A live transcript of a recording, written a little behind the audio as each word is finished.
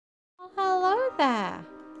Hello there,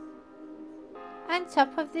 and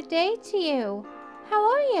top of the day to you. How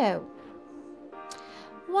are you?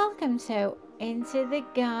 Welcome to Into the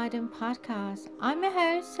Garden podcast. I'm your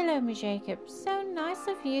host, Salome Jacobs. So nice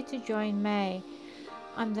of you to join me.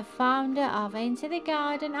 I'm the founder of Into the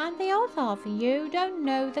Garden and the author of You Don't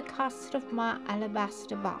Know the Cost of My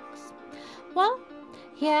Alabaster Box. Well,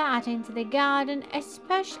 here at Into the Garden,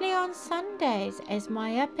 especially on Sundays, is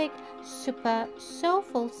my epic, super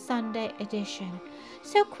soulful Sunday edition.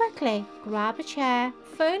 So quickly grab a chair,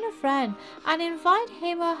 phone a friend, and invite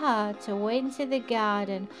him or her to Into the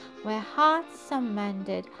Garden, where hearts are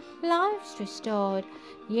mended, lives restored.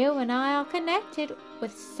 You and I are connected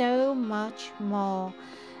with so much more.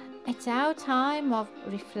 It's our time of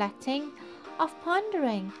reflecting, of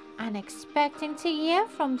pondering, and expecting to hear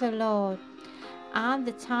from the Lord. And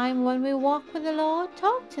the time when we walk with the Lord,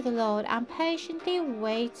 talk to the Lord, and patiently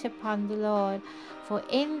wait upon the Lord. For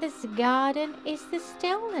in this garden is the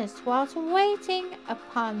stillness whilst waiting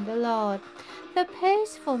upon the Lord, the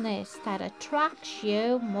peacefulness that attracts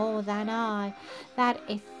you more than I, that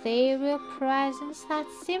ethereal presence that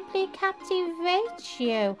simply captivates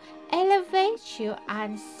you, elevates you,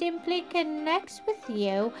 and simply connects with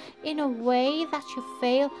you in a way that you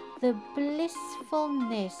feel the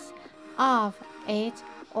blissfulness of it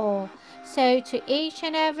all. So, to each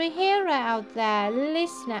and every hearer out there,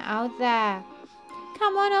 listener out there,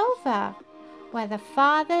 come on over where the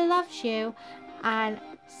Father loves you and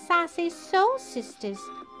sassy soul sisters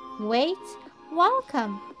wait,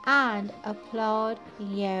 welcome, and applaud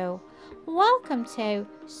you. Welcome to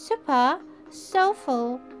Super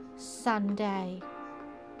Soulful Sunday.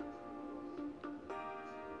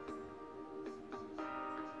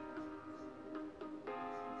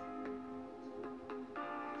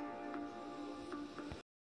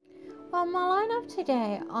 Well, my lineup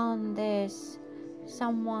today on this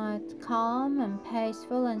somewhat calm and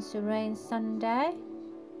peaceful and serene Sunday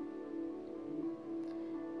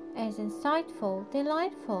is insightful,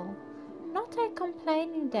 delightful, not a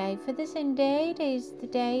complaining day, for this indeed is the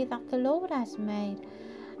day that the Lord has made,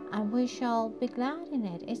 and we shall be glad in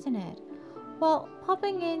it, isn't it? Well,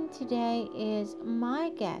 popping in today is my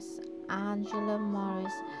guest, Angela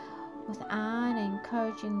Morris, with an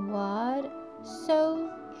encouraging word,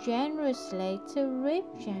 so generously to reap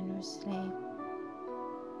generously,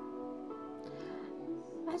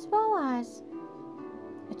 as well as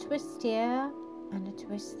a twist here and a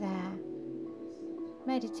twist there.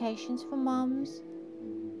 Meditations for mums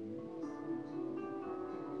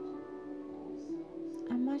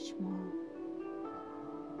and much more.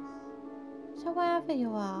 So wherever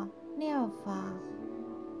you are, near or far,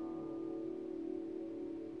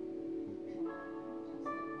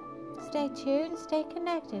 stay tuned, stay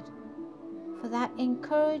connected for that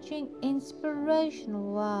encouraging,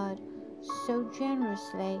 inspirational word, so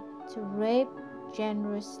generously to reap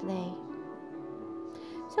generously.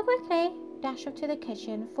 So quickly dash up to the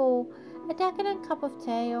kitchen for a decadent cup of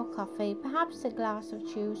tea or coffee, perhaps a glass of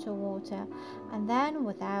juice or water, and then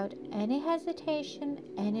without any hesitation,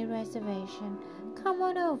 any reservation, come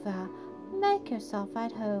on over, make yourself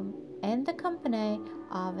at home in the company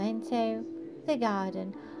of Into the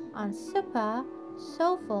Garden on Super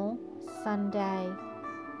Soulful Sunday.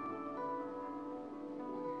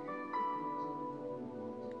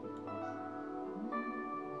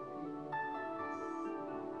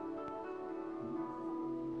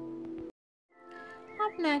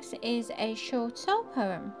 Up next is a short soul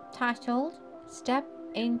poem titled Step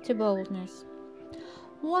into Boldness.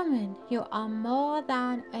 Woman, you are more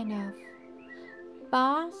than enough.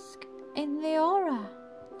 Bask in the aura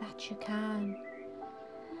that you can,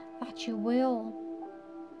 that you will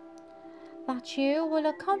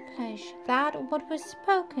accomplish that what was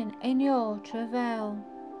spoken in your travail,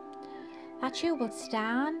 that you will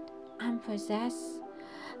stand and possess,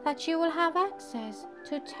 that you will have access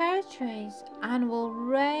to territories and will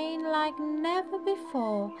reign like never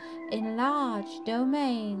before in large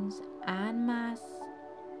domains and mass.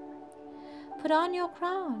 Put on your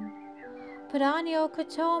crown, put on your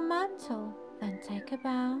couture mantle, then take a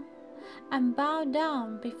bow, and bow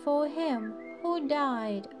down before him who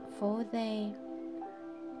died for thee.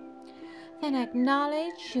 Then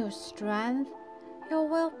acknowledge your strength, your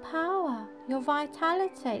willpower, your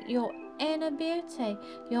vitality, your inner beauty,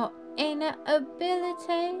 your inner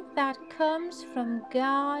ability that comes from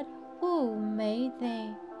God who made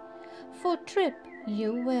thee. For trip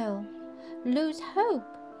you will, lose hope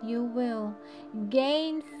you will,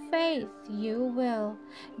 gain faith you will,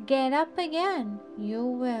 get up again you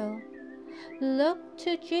will, look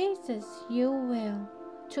to Jesus you will,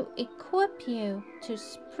 to equip you to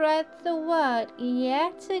spread the word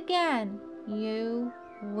yet again, you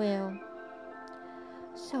will.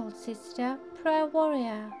 Soul sister, prayer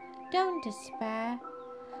warrior, don't despair.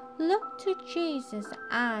 Look to Jesus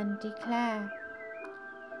and declare.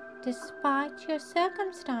 Despite your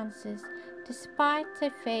circumstances, despite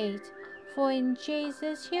defeat, for in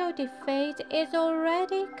Jesus your defeat is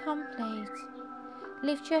already complete.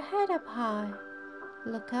 Lift your head up high,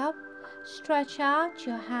 look up, stretch out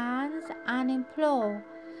your hands and implore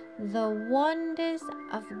the wonders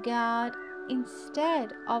of God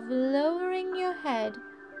instead of lowering your head,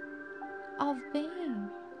 of being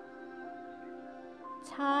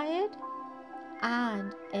tired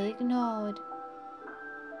and ignored.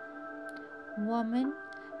 Woman,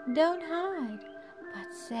 don't hide,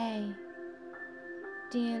 but say,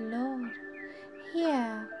 Dear Lord,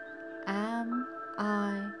 here am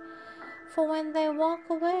I. For when they walk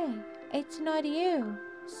away, it's not you,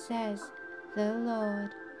 says the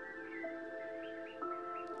Lord.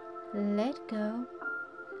 Let go,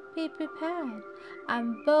 be prepared,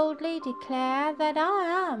 and boldly declare that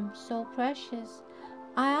I am so precious.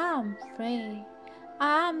 I am free.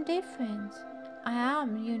 I am different. I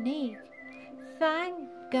am unique. Thank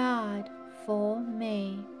God for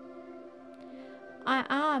me. I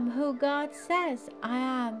am who God says I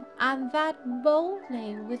am, and that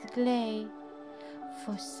boldly with glee.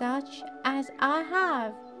 For such as I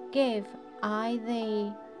have, give I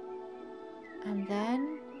thee. And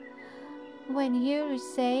then, when you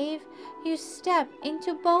receive, you step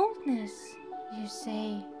into boldness, you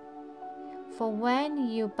say. For when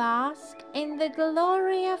you bask in the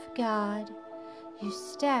glory of God, you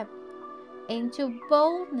step into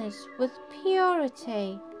boldness with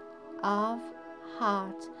purity of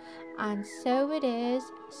heart. And so it is,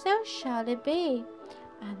 so shall it be.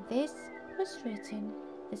 And this was written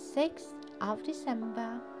the 6th of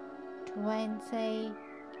December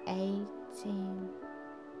 2018.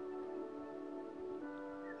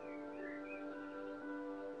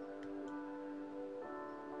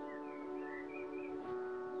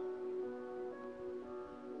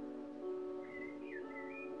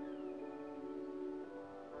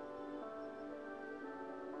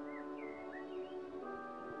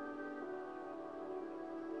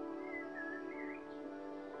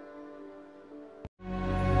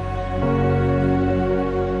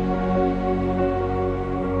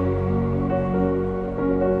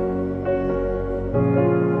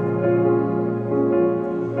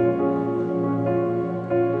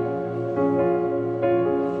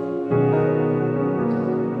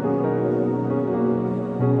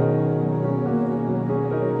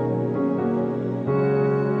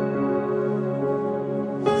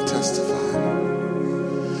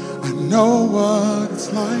 Know what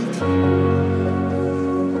it's like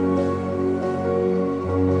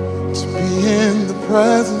to be in the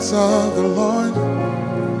presence of the Lord,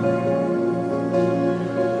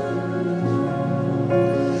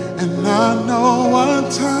 and I know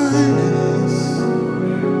what time it is,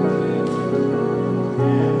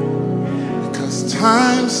 because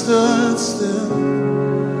time stood still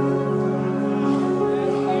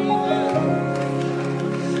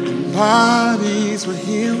and bodies were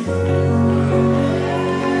healed.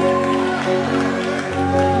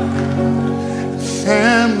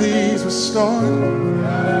 Families restored,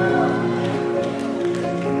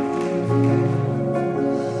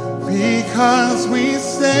 because we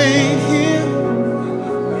stayed here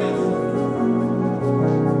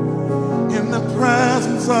in the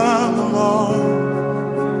presence of the Lord,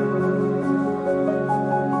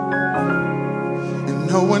 and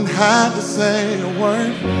no one had to say a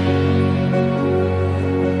word.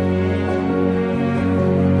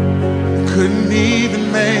 Couldn't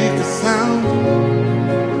even make a sound.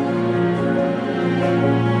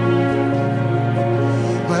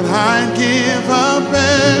 But I'd give up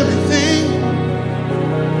everything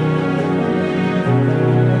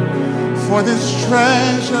for this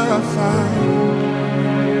treasure I found.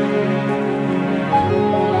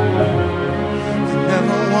 I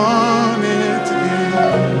never wanted to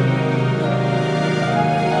end.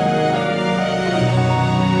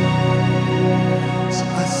 So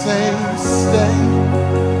I say, stay.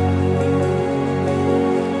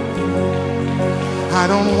 I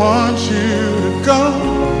don't want you to go,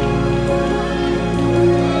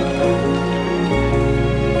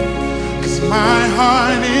 'cause my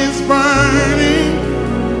heart is burning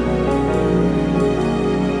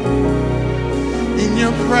in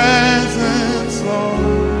your presence,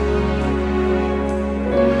 Lord.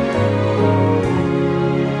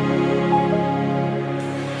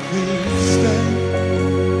 Please stay.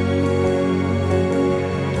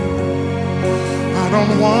 I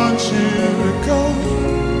don't want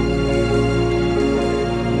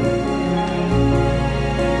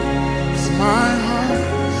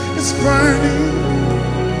burning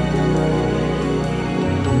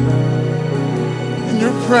in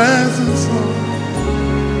your presence, Lord.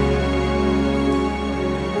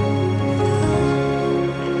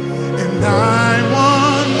 And I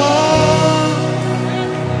want more.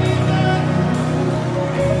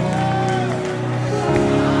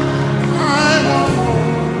 I want more.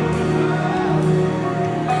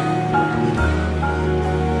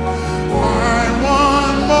 I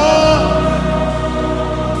want more.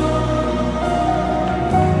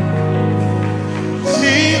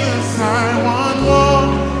 Jesus, I want more.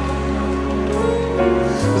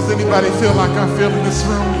 Does anybody feel like I feel in this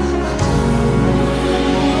room?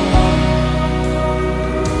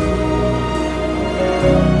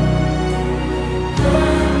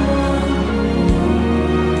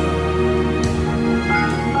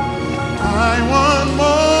 I want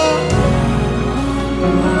more.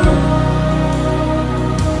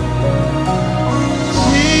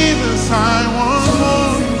 Jesus, I want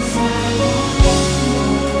more.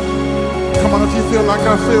 Come on, if you feel like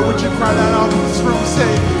I feel, would you cry that out in this room?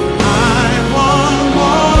 Say, I want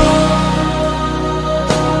more.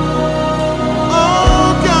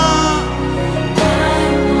 Oh God,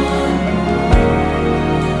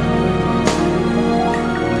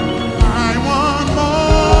 I want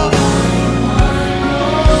more.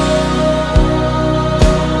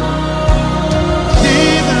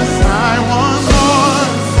 Jesus, I want more.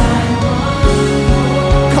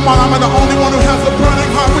 Come on, I'm the only one who has a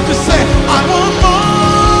burning heart. Would you say, I want more?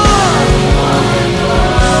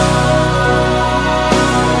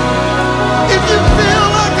 If you feel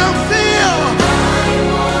like I feel,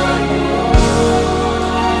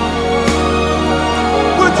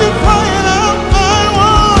 would you cry it out? I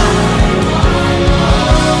want.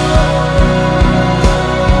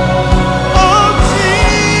 Oh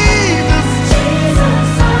Jesus,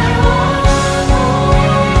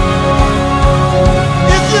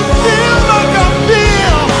 if you feel like I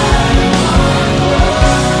feel,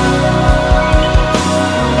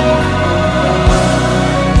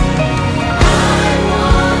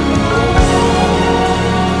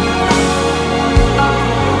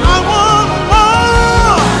 I want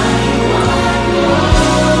more.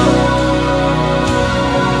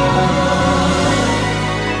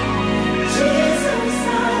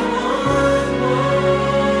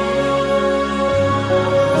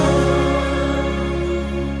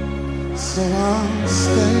 So I'll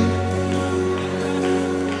stay.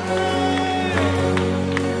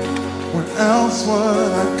 Where else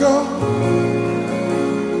would I go?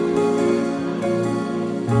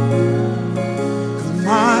 'Cause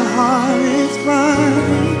my heart is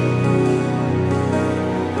burning.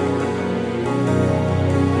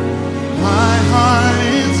 My heart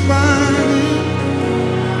is burning.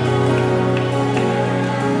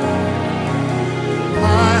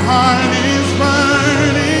 My heart is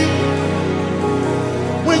burning.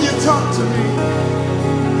 When you talk to me,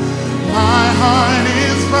 my heart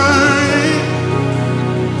is burning.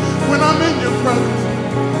 When I'm in your presence,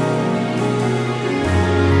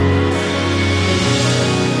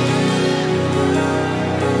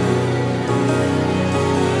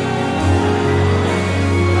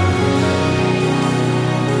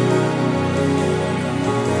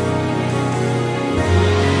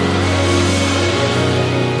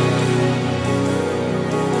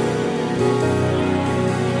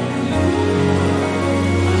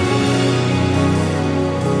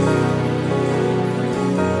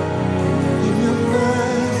 in your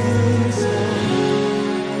presence,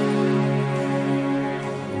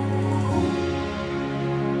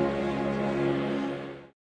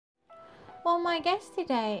 Well, my guest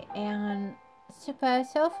today on Super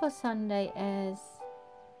Soulful Sunday is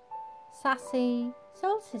sassy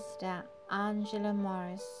soul sister Angela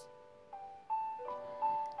Morris.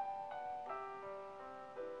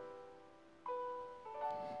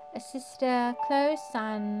 A sister close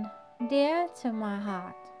and dear to my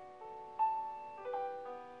heart.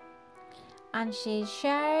 And she's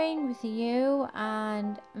sharing with you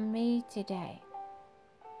and me today.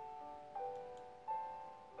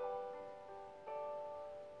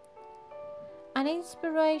 An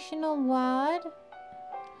inspirational word,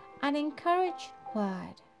 an encouraged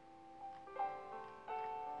word.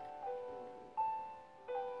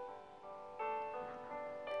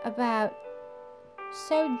 About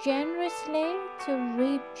sow generously to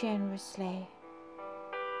reap generously.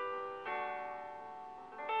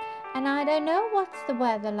 And I don't know what's the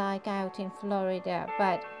weather like out in Florida,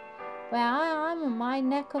 but where I am in my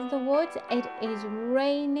neck of the woods, it is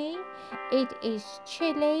rainy, it is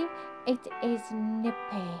chilly, it is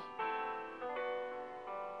nippy.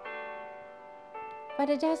 But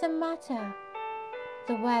it doesn't matter.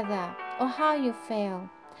 the weather or how you feel.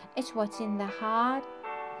 It's what's in the heart.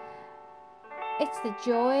 It's the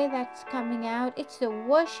joy that's coming out. It's the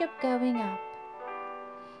worship going up.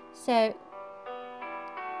 So,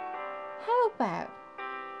 how about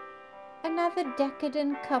another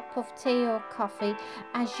decadent cup of tea or coffee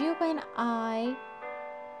as you and I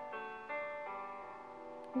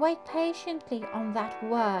wait patiently on that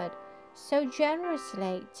word, so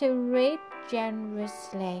generously, to reap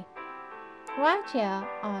generously. Right here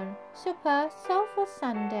on Super Soulful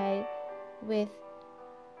Sunday with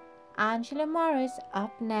Angela Morris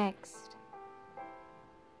up next.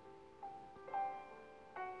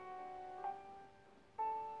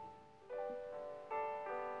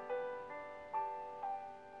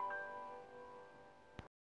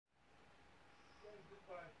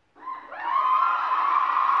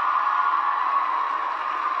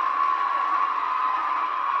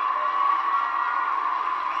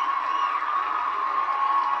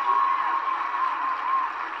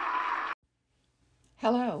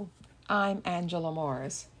 Hello, I'm Angela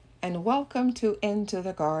Morris, and welcome to Into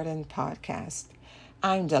the Garden podcast.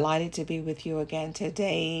 I'm delighted to be with you again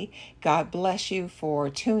today. God bless you for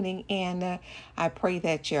tuning in. I pray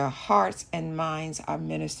that your hearts and minds are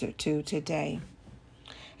ministered to today.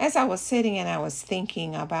 As I was sitting and I was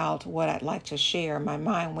thinking about what I'd like to share, my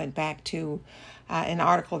mind went back to an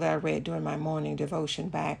article that I read during my morning devotion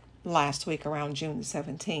back last week around June the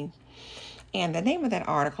 17th. And the name of that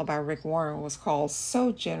article by Rick Warren was called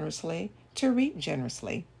Sow Generously to Reap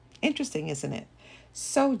Generously. Interesting, isn't it?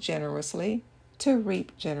 Sow generously to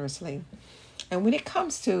reap generously. And when it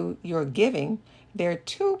comes to your giving, there are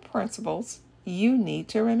two principles you need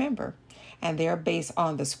to remember. And they're based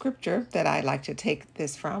on the scripture that I'd like to take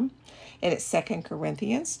this from. And it's 2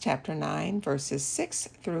 Corinthians chapter 9, verses 6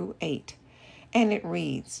 through 8. And it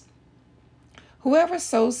reads, "Whoever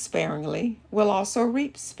sows sparingly will also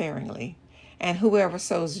reap sparingly. And whoever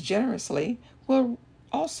sows generously will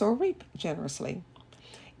also reap generously.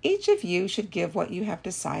 Each of you should give what you have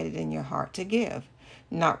decided in your heart to give,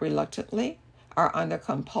 not reluctantly or under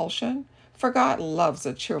compulsion, for God loves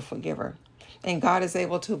a cheerful giver. And God is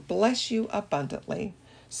able to bless you abundantly,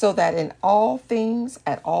 so that in all things,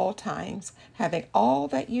 at all times, having all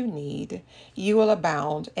that you need, you will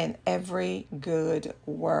abound in every good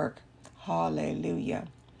work." Hallelujah.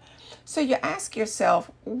 So you ask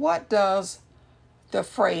yourself, what does the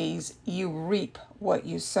phrase "you reap what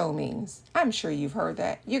you sow" means? I'm sure you've heard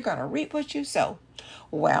that. You're going to reap what you sow.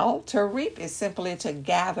 Well, to reap is simply to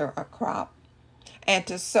gather a crop, and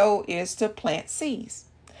to sow is to plant seeds.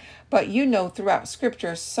 But throughout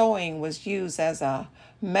scripture, sowing was used as a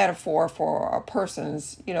metaphor for a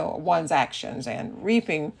person's, one's actions, and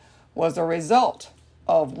reaping was a result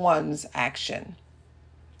of one's action.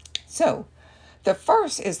 So, the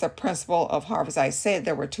first is the principle of harvest. I said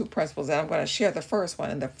there were two principles, and I'm going to share the first one.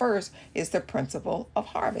 And the first is the principle of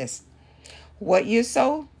harvest. What you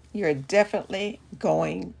sow, you're definitely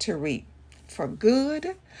going to reap, for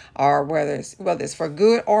good, or whether it's for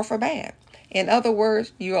good or for bad. In other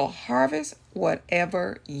words, you'll harvest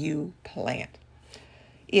whatever you plant.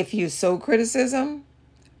 If you sow criticism,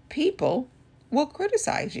 people will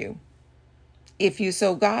criticize you. If you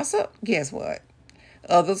sow gossip, guess what?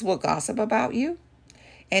 Others will gossip about you.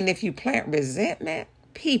 And if you plant resentment,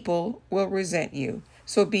 people will resent you.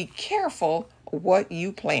 So be careful what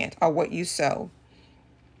you plant or what you sow.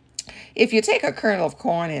 If you take a kernel of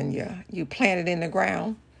corn and you plant it in the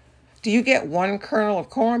ground, do you get one kernel of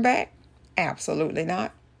corn back? Absolutely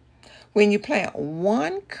not. When you plant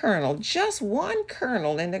one kernel, just one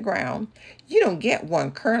kernel in the ground, you don't get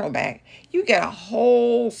one kernel back. You get a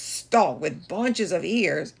whole stalk with bunches of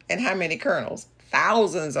ears. And how many kernels?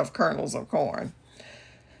 Thousands of kernels of corn.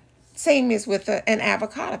 Same is with an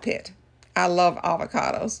avocado pit. I love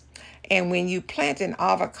avocados. And when you plant an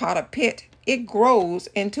avocado pit, it grows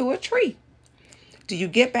into a tree. Do you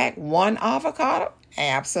get back one avocado?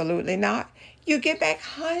 Absolutely not. You get back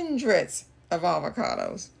hundreds of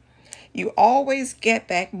avocados. You always get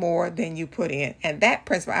back more than you put in. And that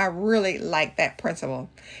principle, I really like that principle.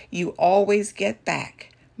 You always get back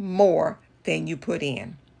more than you put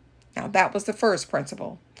in. Now, that was the first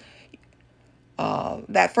principle.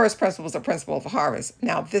 That first principle was the principle of harvest.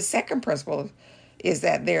 Now, the second principle is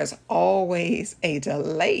that there's always a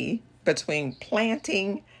delay between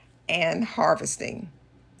planting and harvesting.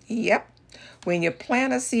 Yep. When you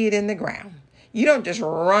plant a seed in the ground, you don't just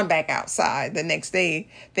run back outside the next day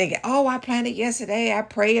thinking, "Oh, I planted yesterday. I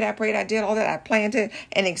prayed, I did all that. I planted,"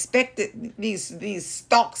 and expected these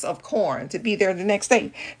stalks of corn to be there the next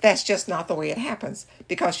day. That's just not the way it happens.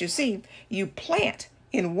 Because you see, you plant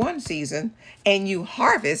in one season and you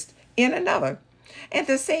harvest in another. And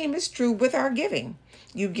the same is true with our giving.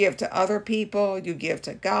 You give to other people, you give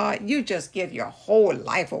to God, you just give your whole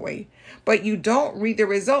life away, but you don't reap the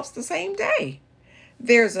results the same day.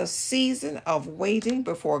 There's a season of waiting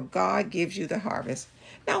before God gives you the harvest.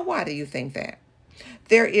 Now, why do you think that?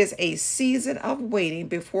 There is a season of waiting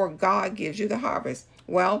before God gives you the harvest.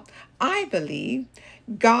 Well, I believe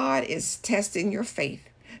God is testing your faith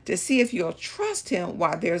to see if you'll trust him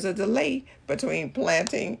while there's a delay between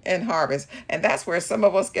planting and harvest. And that's where some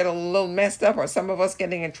of us get a little messed up, or some of us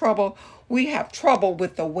getting in trouble. We have trouble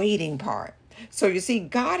with the waiting part. So you see,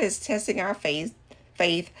 God is testing our faith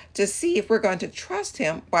to see if we're going to trust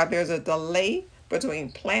him while there's a delay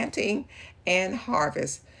between planting and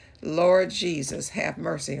harvest. Lord Jesus, have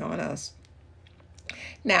mercy on us.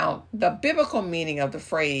 Now, the biblical meaning of the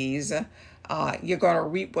phrase, you're going to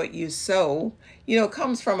reap what you sow,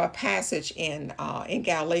 comes from a passage in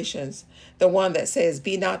Galatians, the one that says,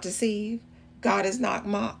 be not deceived, God is not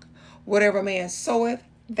mocked. Whatever man soweth,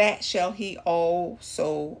 that shall he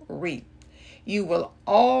also reap. You will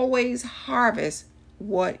always harvest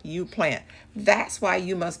what you plant. That's why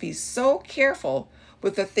you must be so careful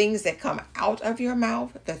with the things that come out of your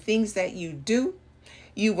mouth, the things that you do.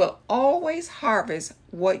 You will always harvest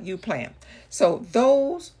what you plant. So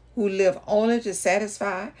those who live only to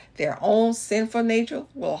satisfy their own sinful nature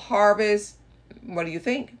will harvest, what do you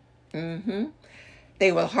think?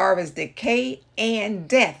 They will harvest decay and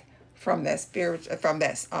death from that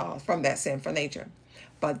sinful nature.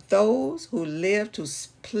 But those who live to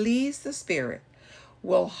please the Spirit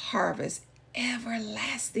will harvest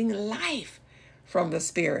everlasting life from the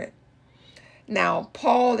Spirit. Now,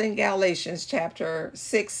 Paul in Galatians chapter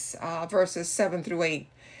 6, verses 7 through 8,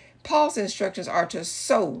 Paul's instructions are to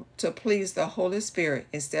sow to please the Holy Spirit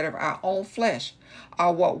instead of our own flesh,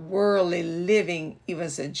 or what worldly living even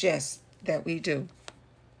suggests that we do.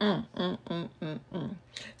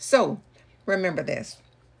 So, remember this.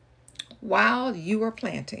 While you are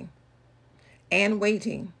planting and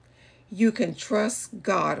waiting, you can trust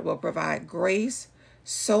God will provide grace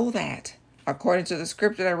so that, according to the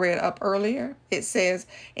scripture that I read up earlier, it says,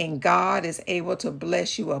 and God is able to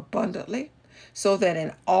bless you abundantly, so that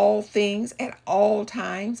in all things, at all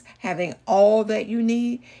times, having all that you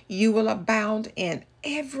need, you will abound in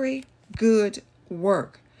every good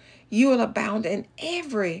work. You will abound in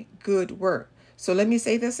every good work. So let me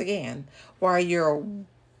say this again. While you're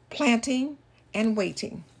planting and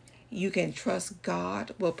waiting, you can trust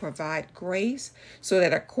God will provide grace so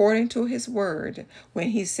that according to his word,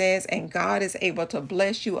 when he says, and God is able to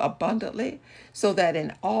bless you abundantly, so that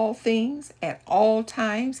in all things, at all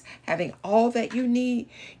times, having all that you need,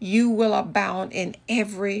 you will abound in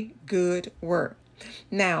every good work.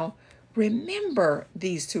 Now, remember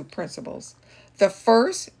these two principles. The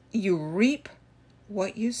first, you reap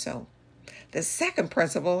what you sow. The second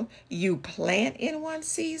principle, you plant in one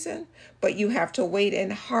season, but you have to wait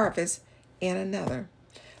and harvest in another.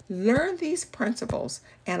 Learn these principles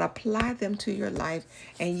and apply them to your life,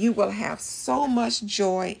 and you will have so much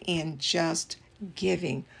joy in just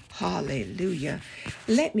giving. Hallelujah.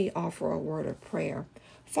 Let me offer a word of prayer.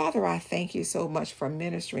 Father, I thank you so much for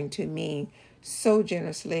ministering to me so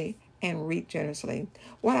generously and reap generously.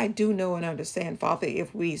 What I do know and understand, Father,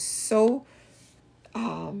 if we sow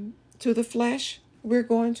to the flesh, we're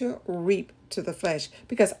going to reap to the flesh,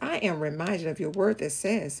 because I am reminded of your word that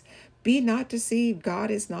says, be not deceived, God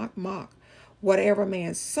is not mocked. Whatever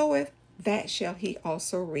man soweth, that shall he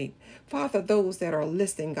also reap. Father, those that are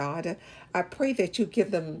listening, God, I pray that you give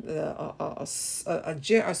them a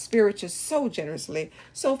spirit to sow generously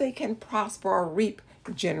so they can prosper or reap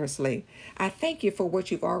generously. I thank you for what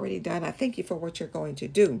you've already done. I thank you for what you're going to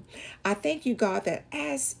do. I thank you, God, that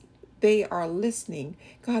as they are listening,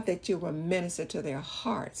 God, that you will minister to their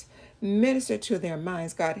hearts, minister to their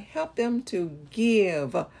minds. God, help them to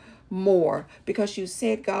give more, because you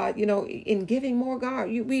said, God, in giving more, God,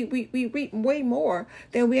 we reap way more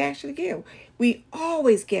than we actually give. We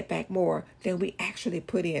always get back more than we actually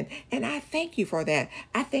put in. And I thank you for that.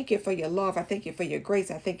 I thank you for your love. I thank you for your grace.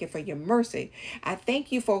 I thank you for your mercy. I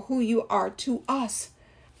thank you for who you are to us.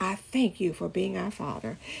 I thank you for being our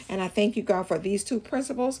Father. And I thank you, God, for these two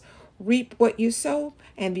principles. Reap what you sow,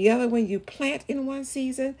 and the other one you plant in one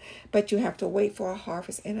season, but you have to wait for a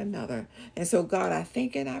harvest in another. And so, God, I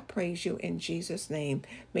thank and I praise you in Jesus' name.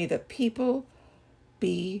 May the people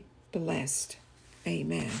be blessed.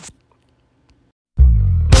 Amen. Come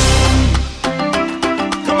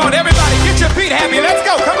on, everybody, get your feet happy. Let's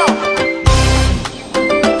go. Come on.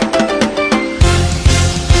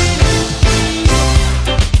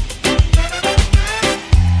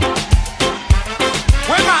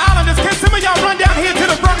 Some of y'all run down here to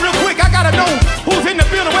the front real quick. I gotta know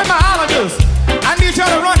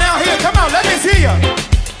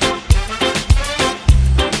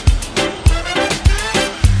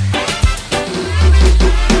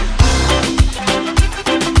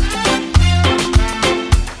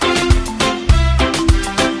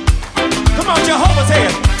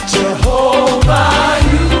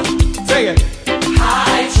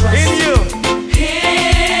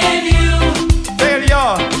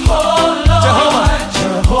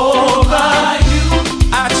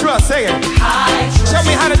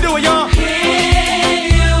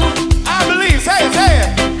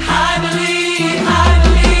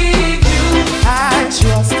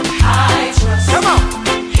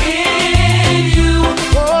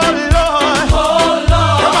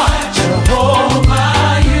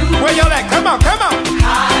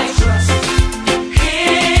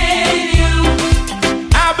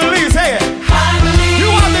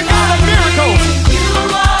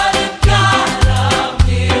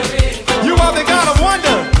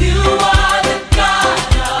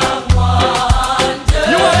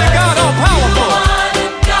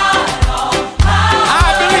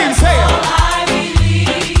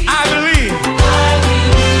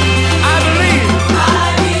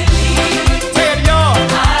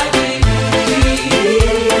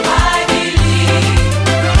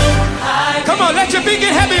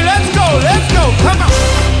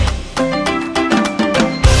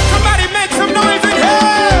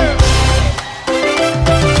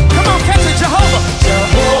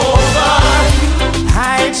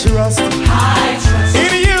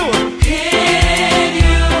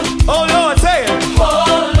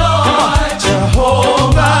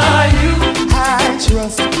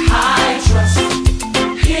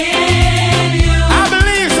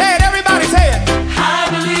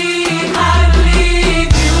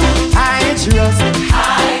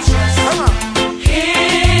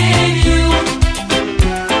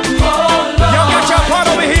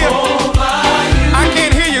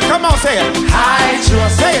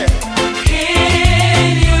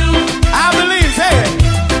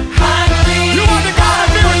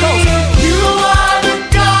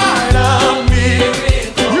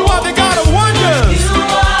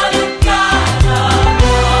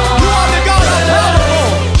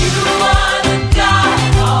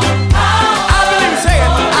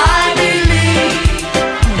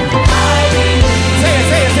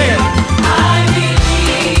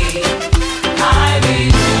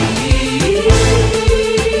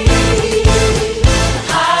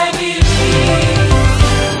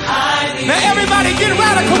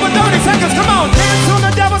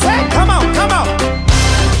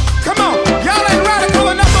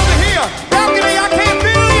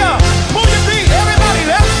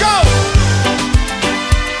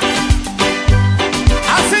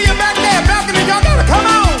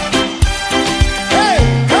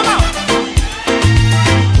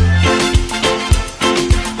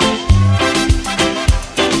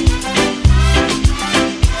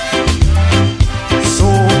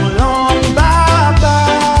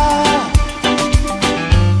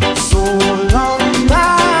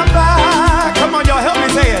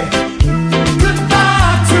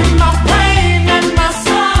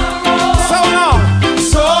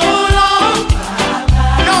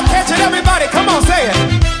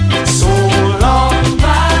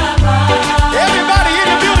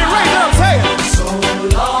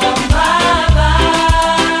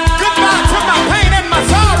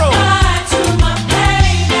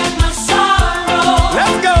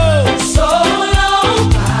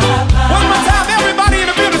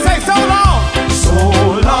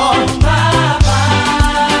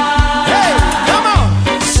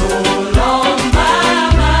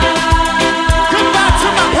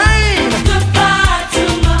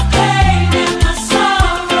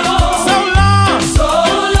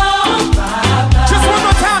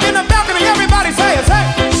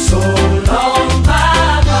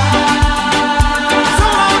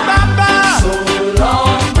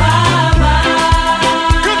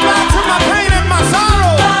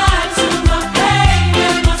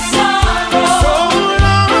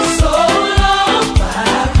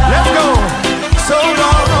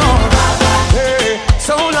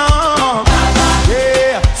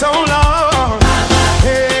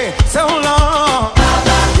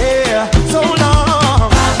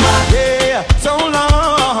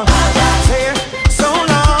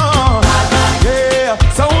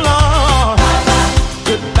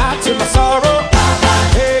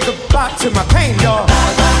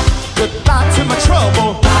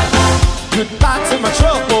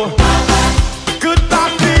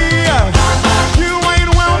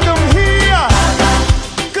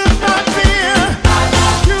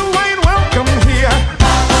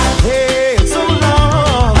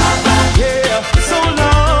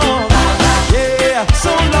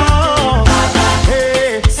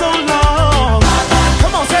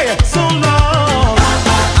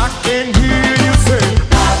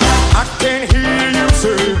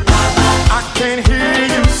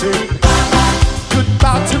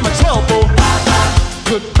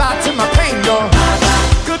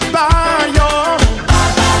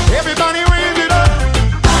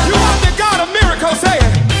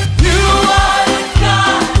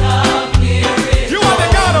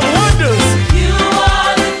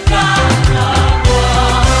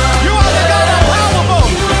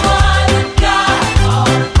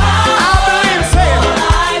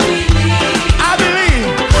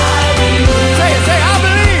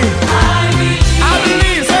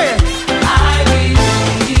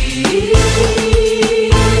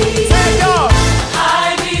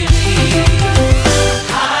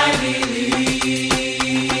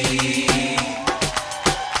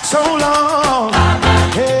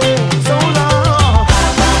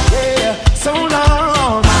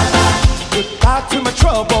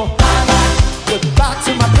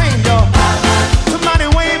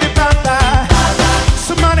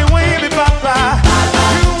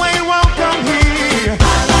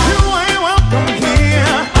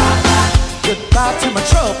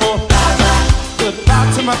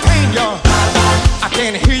to my pain, y'all. I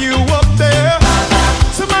can't hear you up there.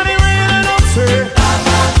 Somebody raise it up, say.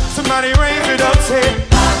 Somebody raise it up, say.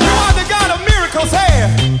 You are the God of miracles,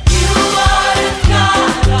 hey. You are the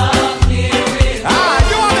God of miracles. Ah,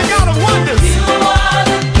 you are the God of wonders. You are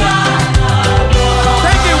the God of wonders.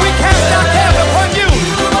 Thank you, we cast our care upon you.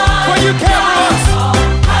 For you care for us.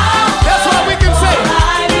 That's why we can say,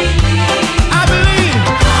 I believe. I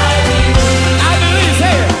believe. I believe. I believe,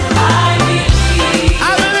 say it. I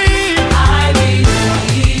believe. I believe.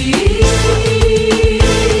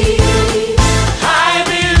 I believe. I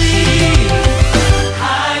believe.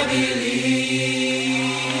 I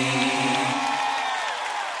believe.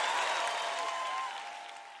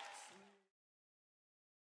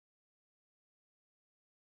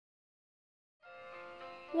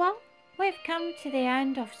 Well, we've come to the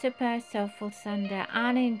end of Super Soulful Sunday,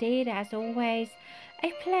 and indeed, as always,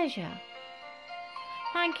 a pleasure.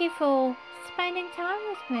 Thank you for spending time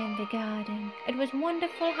with me in the garden. It was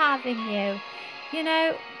wonderful having you. You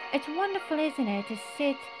know, it's wonderful, isn't it, to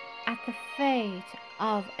sit at the feet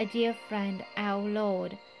of a dear friend, our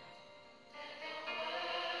Lord.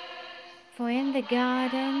 For in the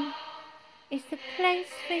garden is the place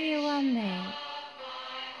for you and me,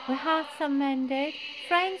 where hearts are mended,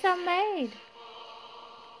 friends are made,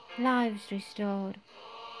 lives restored.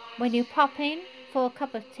 When you pop in for a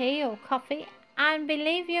cup of tea or coffee, and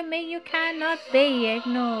believe you me, you cannot be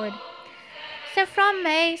ignored. So from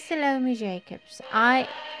me, Salome Jacobs, I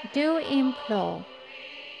do implore,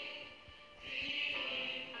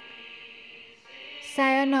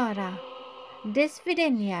 sayonara,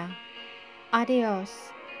 disvidinia,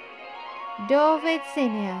 adios, do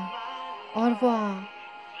vidzinia, au revoir,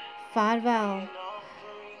 farewell.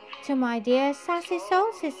 To my dear sassy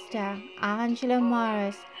soul sister, Angela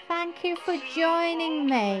Morris, thank you for joining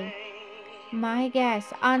me, my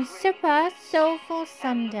guest, on Super Soulful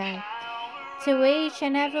Sunday. To each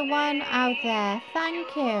and everyone out there,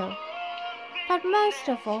 thank you. But most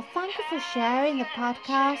of all, thank you for sharing the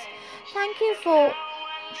podcast. Thank you for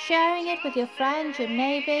sharing it with your friends, your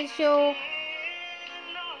neighbors, your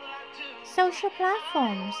social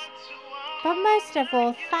platforms. But most of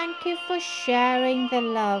all, thank you for sharing the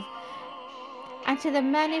love. And to the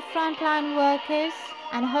many frontline workers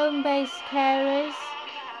and home-based carers,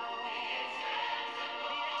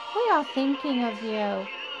 we are thinking of you.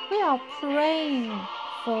 We are praying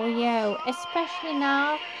for you, especially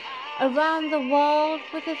now around the world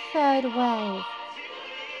with the third wave.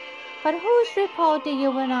 But whose report do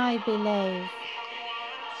you and I believe?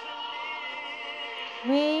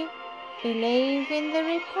 We believe in the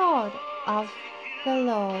report of the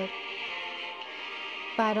Lord,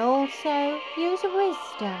 but also use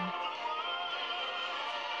wisdom.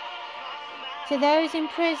 To those in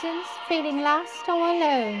prisons feeling lost or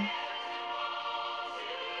alone,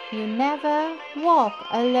 you never walk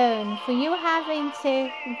alone, for you have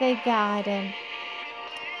into the garden.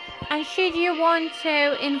 And should you want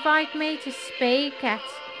to invite me to speak at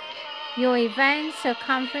your events or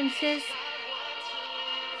conferences,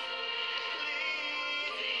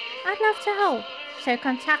 I'd love to help. So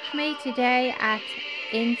contact me today at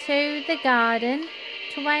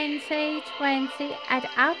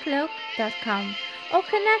intothegarden2020@outlook.com, or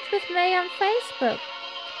connect with me on Facebook,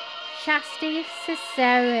 Shasti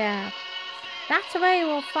Caesarea. That's where you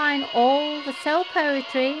will find all the soul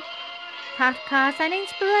poetry, podcasts and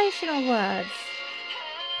inspirational words,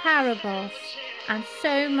 parables, and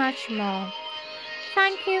so much more.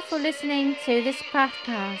 Thank you for listening to this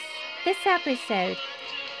podcast, this episode.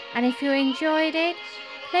 And if you enjoyed it,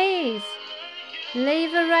 please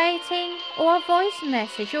leave a rating or a voice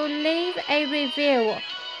message, or leave a review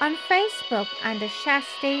on Facebook under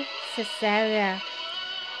Shasti Caesarea.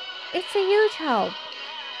 It's a huge help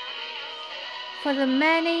for the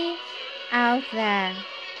many out there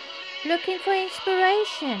looking for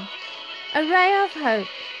inspiration, a ray of hope.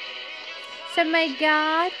 So may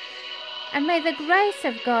God and may the grace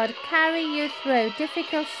of God carry you through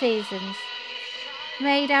difficult seasons.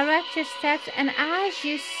 May He direct your steps, and as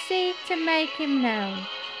you seek to make Him known,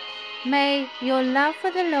 may your love for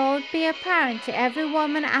the Lord be apparent to every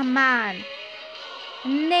woman and man,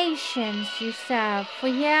 nations you serve. For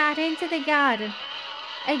here at Into the Garden,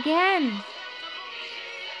 again,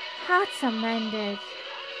 hearts are mended,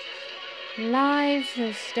 lives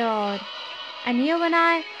restored, and you and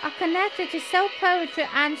I are connected to soul poetry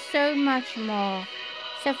and so much more.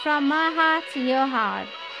 So from my heart to your heart,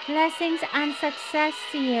 blessings and success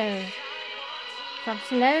to you. From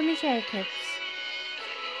Salome Jacobs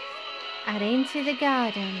at Into the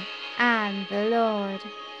Garden and the Lord.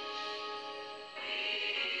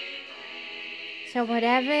 So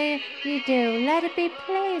whatever you do, let it be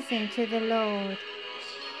pleasing to the Lord.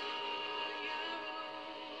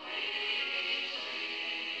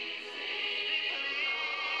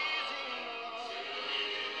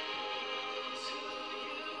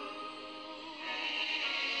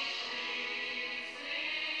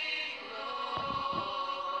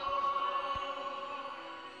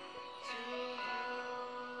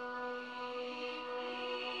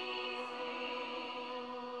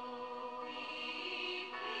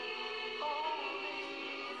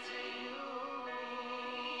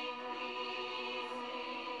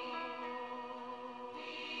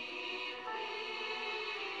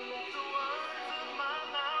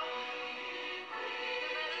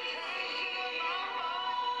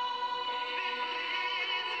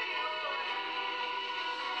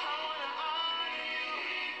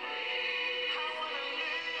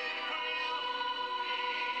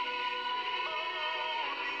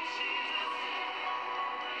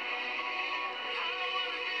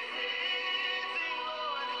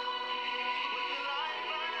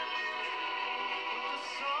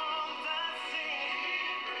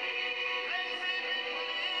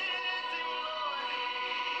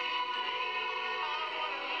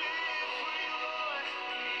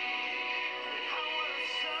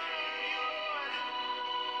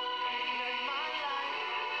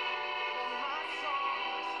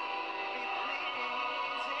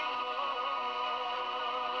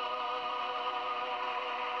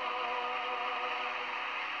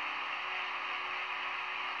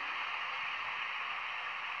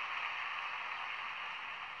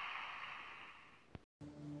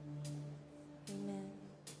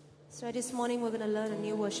 So this morning we're going to learn a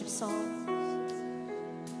new worship song.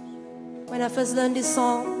 When I first learned this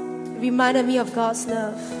song, it reminded me of God's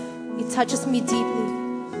love. It touches me deeply.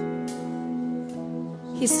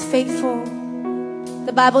 He's faithful.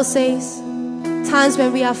 The Bible says, times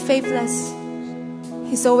when we are faithless,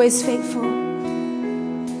 He's always faithful.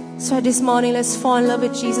 So this morning, let's fall in love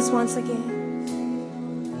with Jesus once again.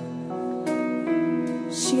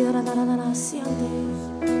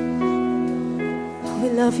 We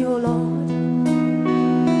love you, O Lord.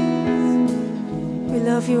 We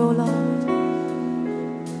love you, O Lord.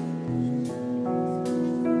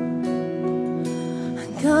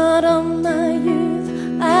 God of my youth,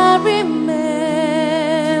 I remember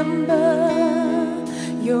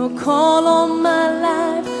your call on my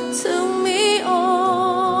life to me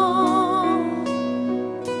on.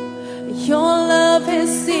 Your love has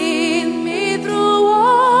seen me through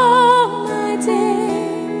all my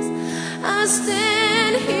days. I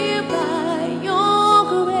stand here by your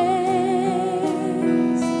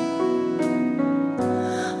grace.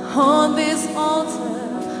 On this altar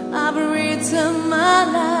I've written my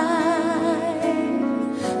life,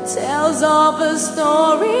 tells of a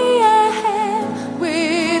story